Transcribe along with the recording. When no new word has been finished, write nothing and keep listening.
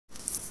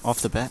Off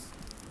the bat,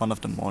 one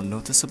of the more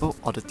noticeable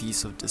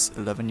oddities of this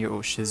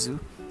 11-year-old Shih Tzu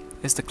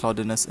is the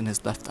cloudiness in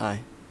his left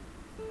eye.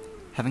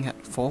 Having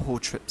had 4 whole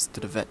trips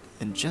to the vet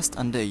in just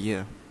under a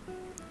year,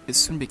 it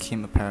soon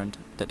became apparent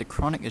that the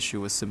chronic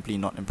issue was simply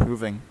not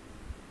improving.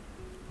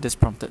 This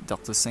prompted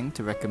Dr. Singh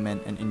to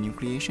recommend an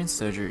enucleation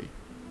surgery,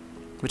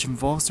 which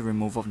involves the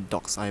removal of the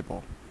dog's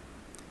eyeball.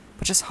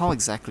 But just how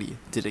exactly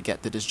did it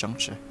get to this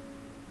juncture?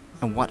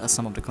 And what are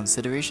some of the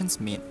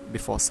considerations made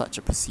before such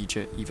a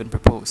procedure even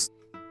proposed?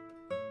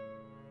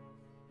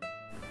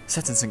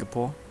 Set in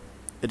Singapore,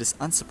 it is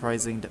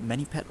unsurprising that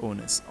many pet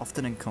owners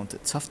often encounter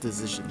tough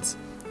decisions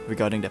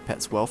regarding their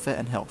pet's welfare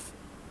and health,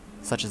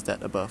 such as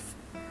that above.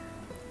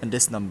 And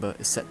this number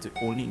is set to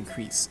only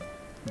increase,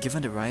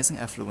 given the rising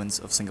affluence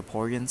of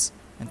Singaporeans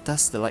and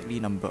thus the likely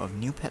number of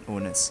new pet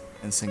owners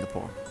in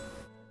Singapore.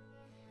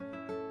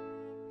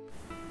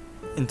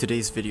 In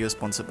today's video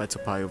sponsored by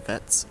Toa Payoh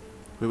Vets,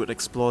 we would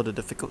explore the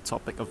difficult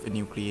topic of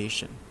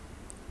enucleation,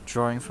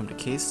 drawing from the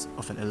case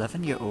of an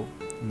 11-year-old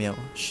male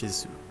Shih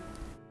Tzu.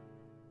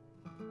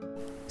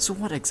 So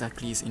what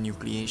exactly is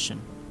enucleation?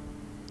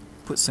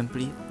 Put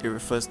simply, it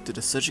refers to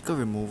the surgical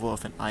removal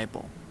of an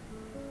eyeball.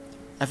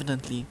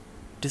 Evidently,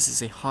 this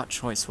is a hard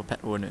choice for pet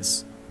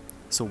owners,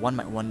 so one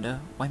might wonder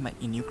why might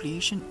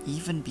enucleation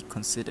even be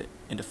considered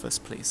in the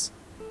first place.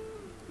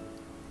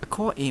 A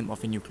core aim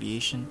of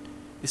enucleation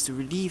is to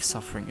relieve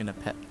suffering in a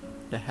pet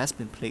that has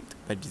been plagued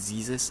by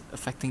diseases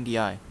affecting the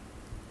eye,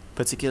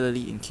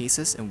 particularly in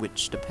cases in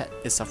which the pet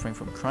is suffering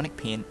from chronic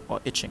pain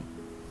or itching.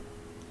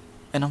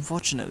 And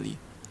unfortunately,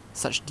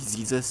 such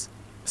diseases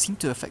seem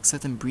to affect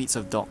certain breeds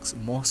of dogs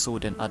more so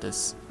than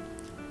others.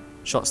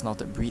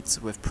 Short-snouted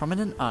breeds with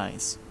prominent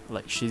eyes,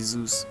 like Shih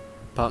Tzus,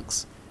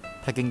 Pugs,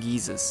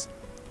 Pekingeses,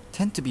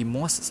 tend to be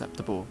more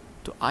susceptible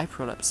to eye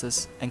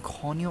prolapses and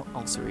corneal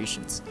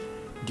ulcerations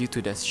due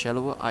to their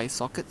shallower eye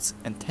sockets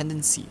and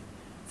tendency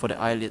for the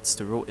eyelids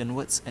to roll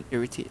inwards and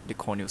irritate the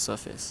corneal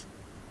surface.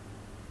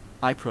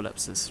 Eye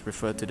prolapses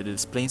refer to the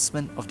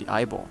displacement of the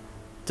eyeball,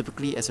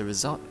 typically as a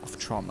result of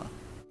trauma.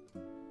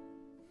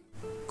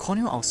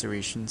 Corneal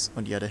ulcerations,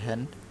 on the other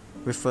hand,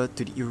 refer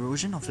to the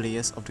erosion of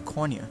layers of the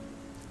cornea,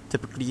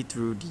 typically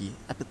through the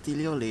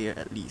epithelial layer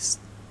at least.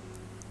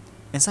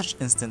 In such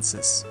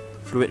instances,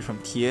 fluid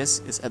from tears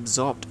is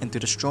absorbed into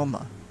the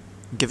stroma,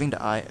 giving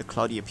the eye a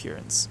cloudy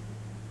appearance.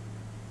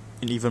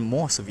 In even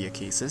more severe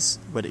cases,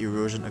 where the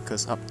erosion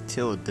occurs up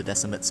till the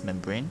descemet's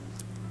membrane,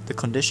 the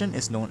condition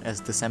is known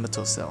as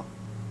descemetocele.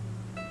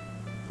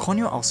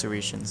 Corneal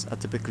ulcerations are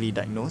typically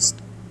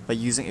diagnosed by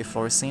using a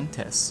fluorescein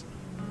test.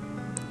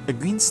 A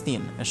green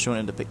stain, as shown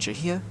in the picture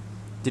here,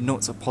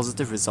 denotes a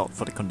positive result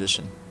for the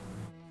condition.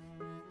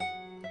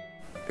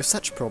 If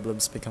such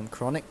problems become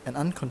chronic and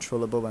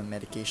uncontrollable by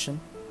medication,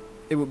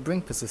 it would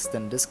bring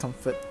persistent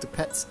discomfort to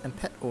pets and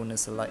pet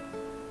owners alike,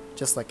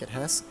 just like it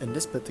has in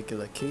this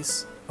particular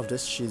case of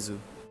this Shih Tzu.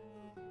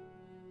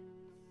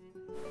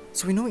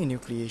 So we know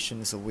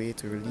enucleation is a way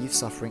to relieve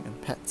suffering in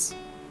pets,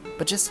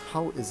 but just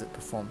how is it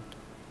performed?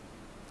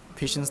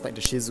 Patients like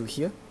the Shih Tzu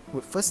here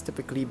would first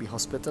typically be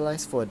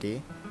hospitalized for a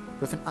day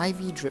with an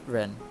IV drip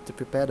ran to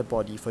prepare the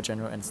body for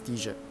general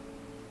anesthesia.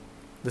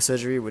 The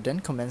surgery would then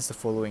commence the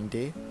following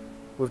day,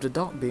 with the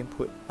dog being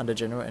put under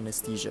general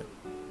anesthesia.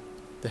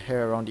 The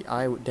hair around the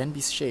eye would then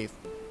be shaved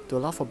to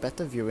allow for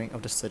better viewing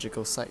of the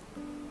surgical site.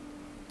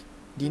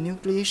 The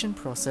enucleation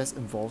process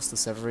involves the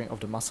severing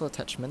of the muscle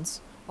attachments,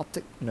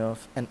 optic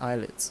nerve, and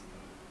eyelids.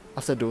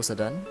 After those are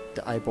done,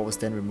 the eyeball is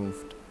then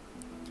removed.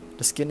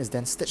 The skin is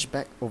then stitched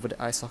back over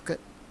the eye socket,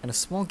 and a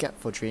small gap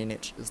for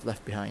drainage is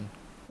left behind.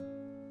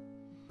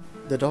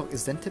 The dog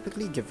is then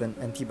typically given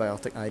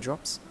antibiotic eye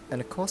drops and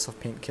a course of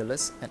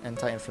painkillers and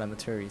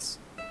anti-inflammatories.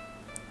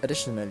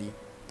 Additionally,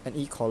 an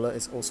e-collar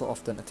is also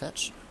often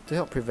attached to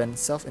help prevent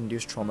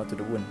self-induced trauma to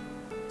the wound,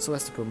 so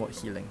as to promote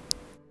healing.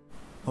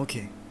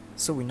 Okay,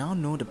 so we now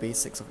know the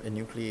basics of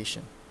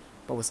enucleation,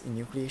 but was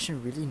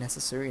enucleation really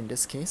necessary in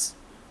this case?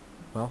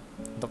 Well,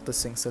 Dr.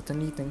 Singh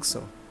certainly thinks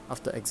so,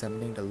 after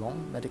examining the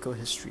long medical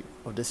history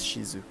of this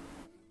Shih Tzu.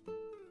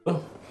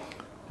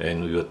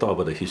 And we will talk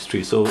about the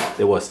history. So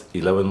it was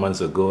 11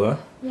 months ago,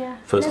 Yeah.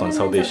 First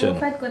consultation.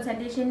 First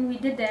consultation, we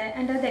did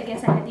under the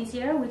gas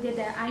anesthesia, we did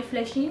the eye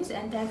flashings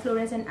and then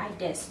fluorescent eye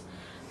test.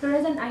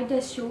 Fluorescent eye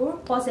test show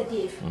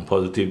positive.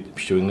 Positive,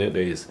 showing that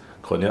there is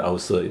corneal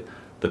ulcer.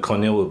 The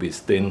cornea will be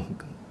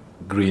stained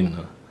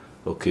green.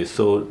 Okay,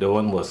 so the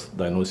one was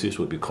diagnosis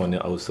would be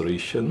corneal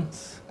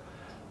ulcerations,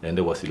 and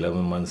that was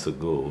 11 months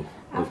ago.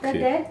 After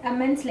that, a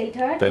month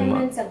later, 10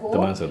 months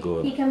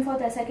ago, he came for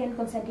the second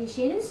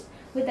consultations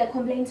with the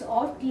complaints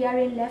of tear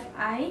in left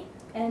eye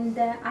and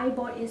the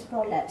eyeball is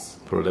prolapse.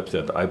 Prolapse,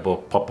 yeah, the eyeball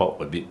pop out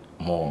a bit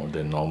more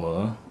than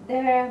normal.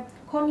 The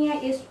cornea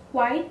is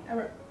white,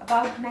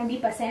 about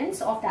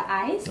 90% of the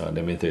eyes. That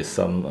means there's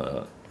some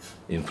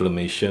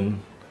inflammation,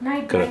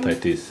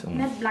 keratitis.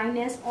 Night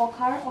blindness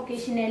occur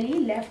occasionally,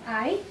 left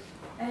eye,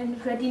 and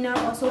retina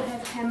also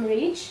have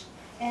hemorrhage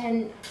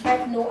and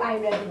but no eye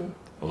rubbing.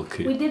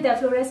 Okay. We did the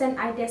fluorescent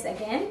eye test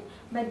again,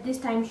 but this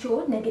time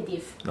showed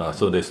negative.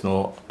 So there's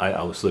no eye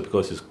ulcer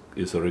because it's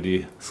is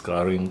already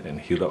scarring and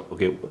healed up.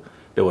 Okay,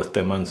 that was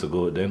 10 months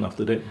ago. Then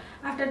after that?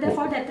 After that,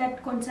 for the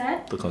third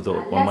concert, the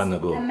concert 1 month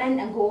ago. A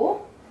month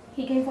ago,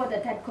 he came for the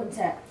third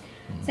concert.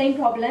 Same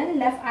problem,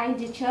 left eye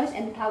discharge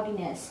and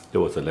cloudiness. That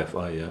was the left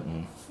eye, yeah.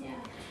 Yeah.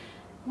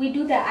 We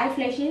do the eye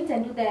flashes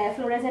and do the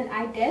fluorescent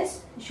eye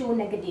test, show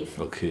negative.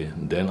 Okay,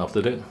 then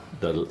after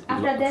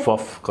that,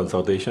 fourth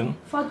consultation?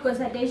 Fourth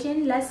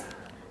consultation, last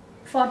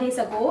 4 days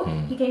ago,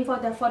 he came for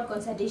the fourth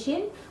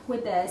consultation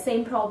with the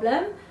same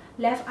problem,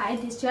 left eye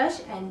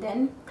discharge and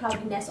then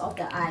cloudiness of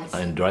the eyes.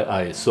 And dry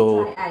eyes.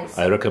 So dry eyes.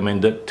 I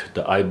recommended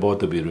the eyeball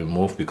to be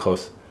removed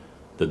because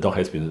the dog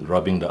has been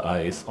rubbing the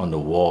eyes on the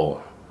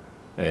wall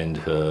and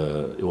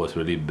it was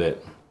really bad.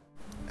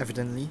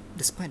 Evidently,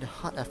 despite the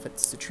hard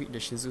efforts to treat the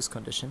Shih Tzu's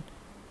condition,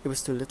 it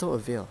was to little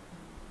avail,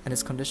 and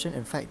his condition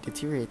in fact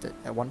deteriorated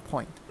at one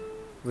point,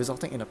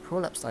 resulting in a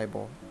prolapsed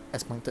eyeball,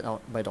 as pointed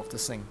out by Dr.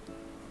 Singh.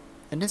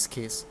 In this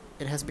case,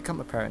 it has become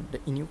apparent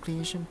that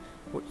enucleation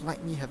would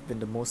likely have been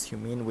the most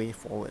humane way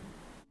forward.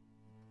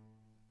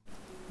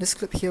 This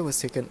clip here was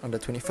taken on the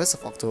 21st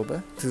of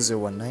October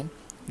 2019,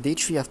 day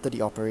 3 after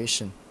the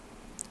operation.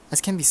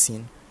 As can be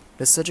seen,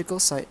 the surgical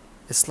site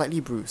is slightly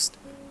bruised,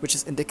 which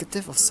is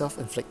indicative of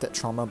self-inflicted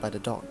trauma by the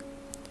dog.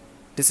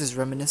 This is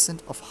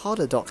reminiscent of how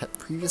the dog had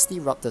previously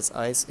rubbed its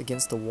eyes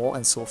against the wall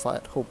and sofa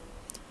at home,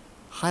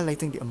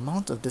 highlighting the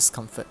amount of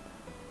discomfort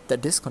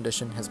that this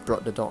condition has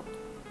brought the dog.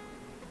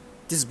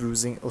 This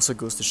bruising also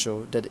goes to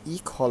show that the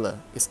e-collar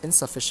is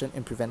insufficient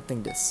in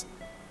preventing this,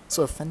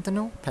 so a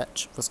fentanyl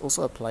patch was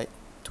also applied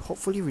to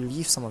hopefully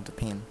relieve some of the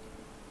pain.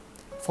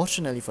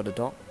 Fortunately for the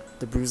dog,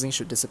 the bruising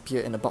should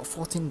disappear in about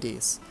 14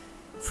 days,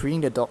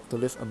 freeing the dog to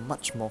live a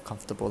much more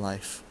comfortable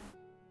life.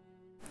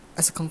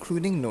 As a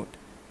concluding note,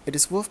 it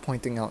is worth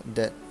pointing out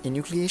that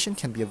enucleation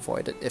can be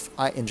avoided if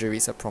eye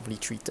injuries are properly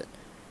treated,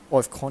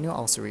 or if corneal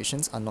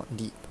ulcerations are not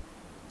deep,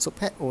 so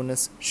pet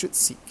owners should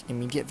seek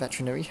immediate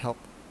veterinary help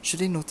should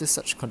they notice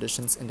such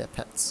conditions in their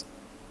pets.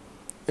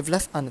 If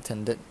left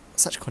unattended,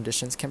 such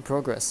conditions can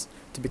progress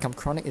to become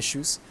chronic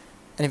issues,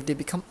 and if they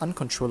become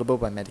uncontrollable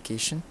by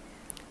medication,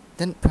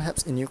 then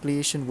perhaps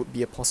enucleation would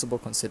be a possible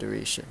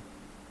consideration.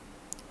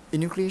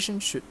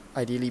 Enucleation should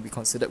ideally be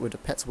considered with the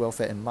pet's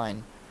welfare in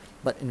mind,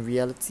 but in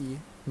reality,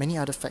 many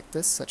other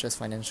factors such as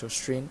financial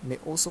strain may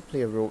also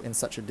play a role in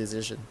such a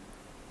decision.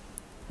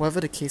 Whatever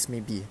the case may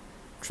be,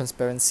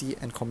 transparency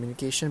and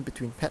communication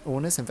between pet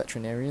owners and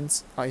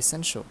veterinarians are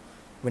essential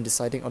when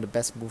deciding on the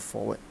best move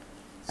forward,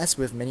 as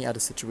with many other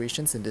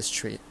situations in this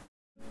trade.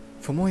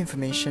 For more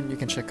information, you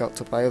can check out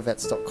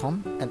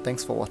tobiovets.com, and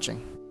thanks for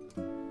watching.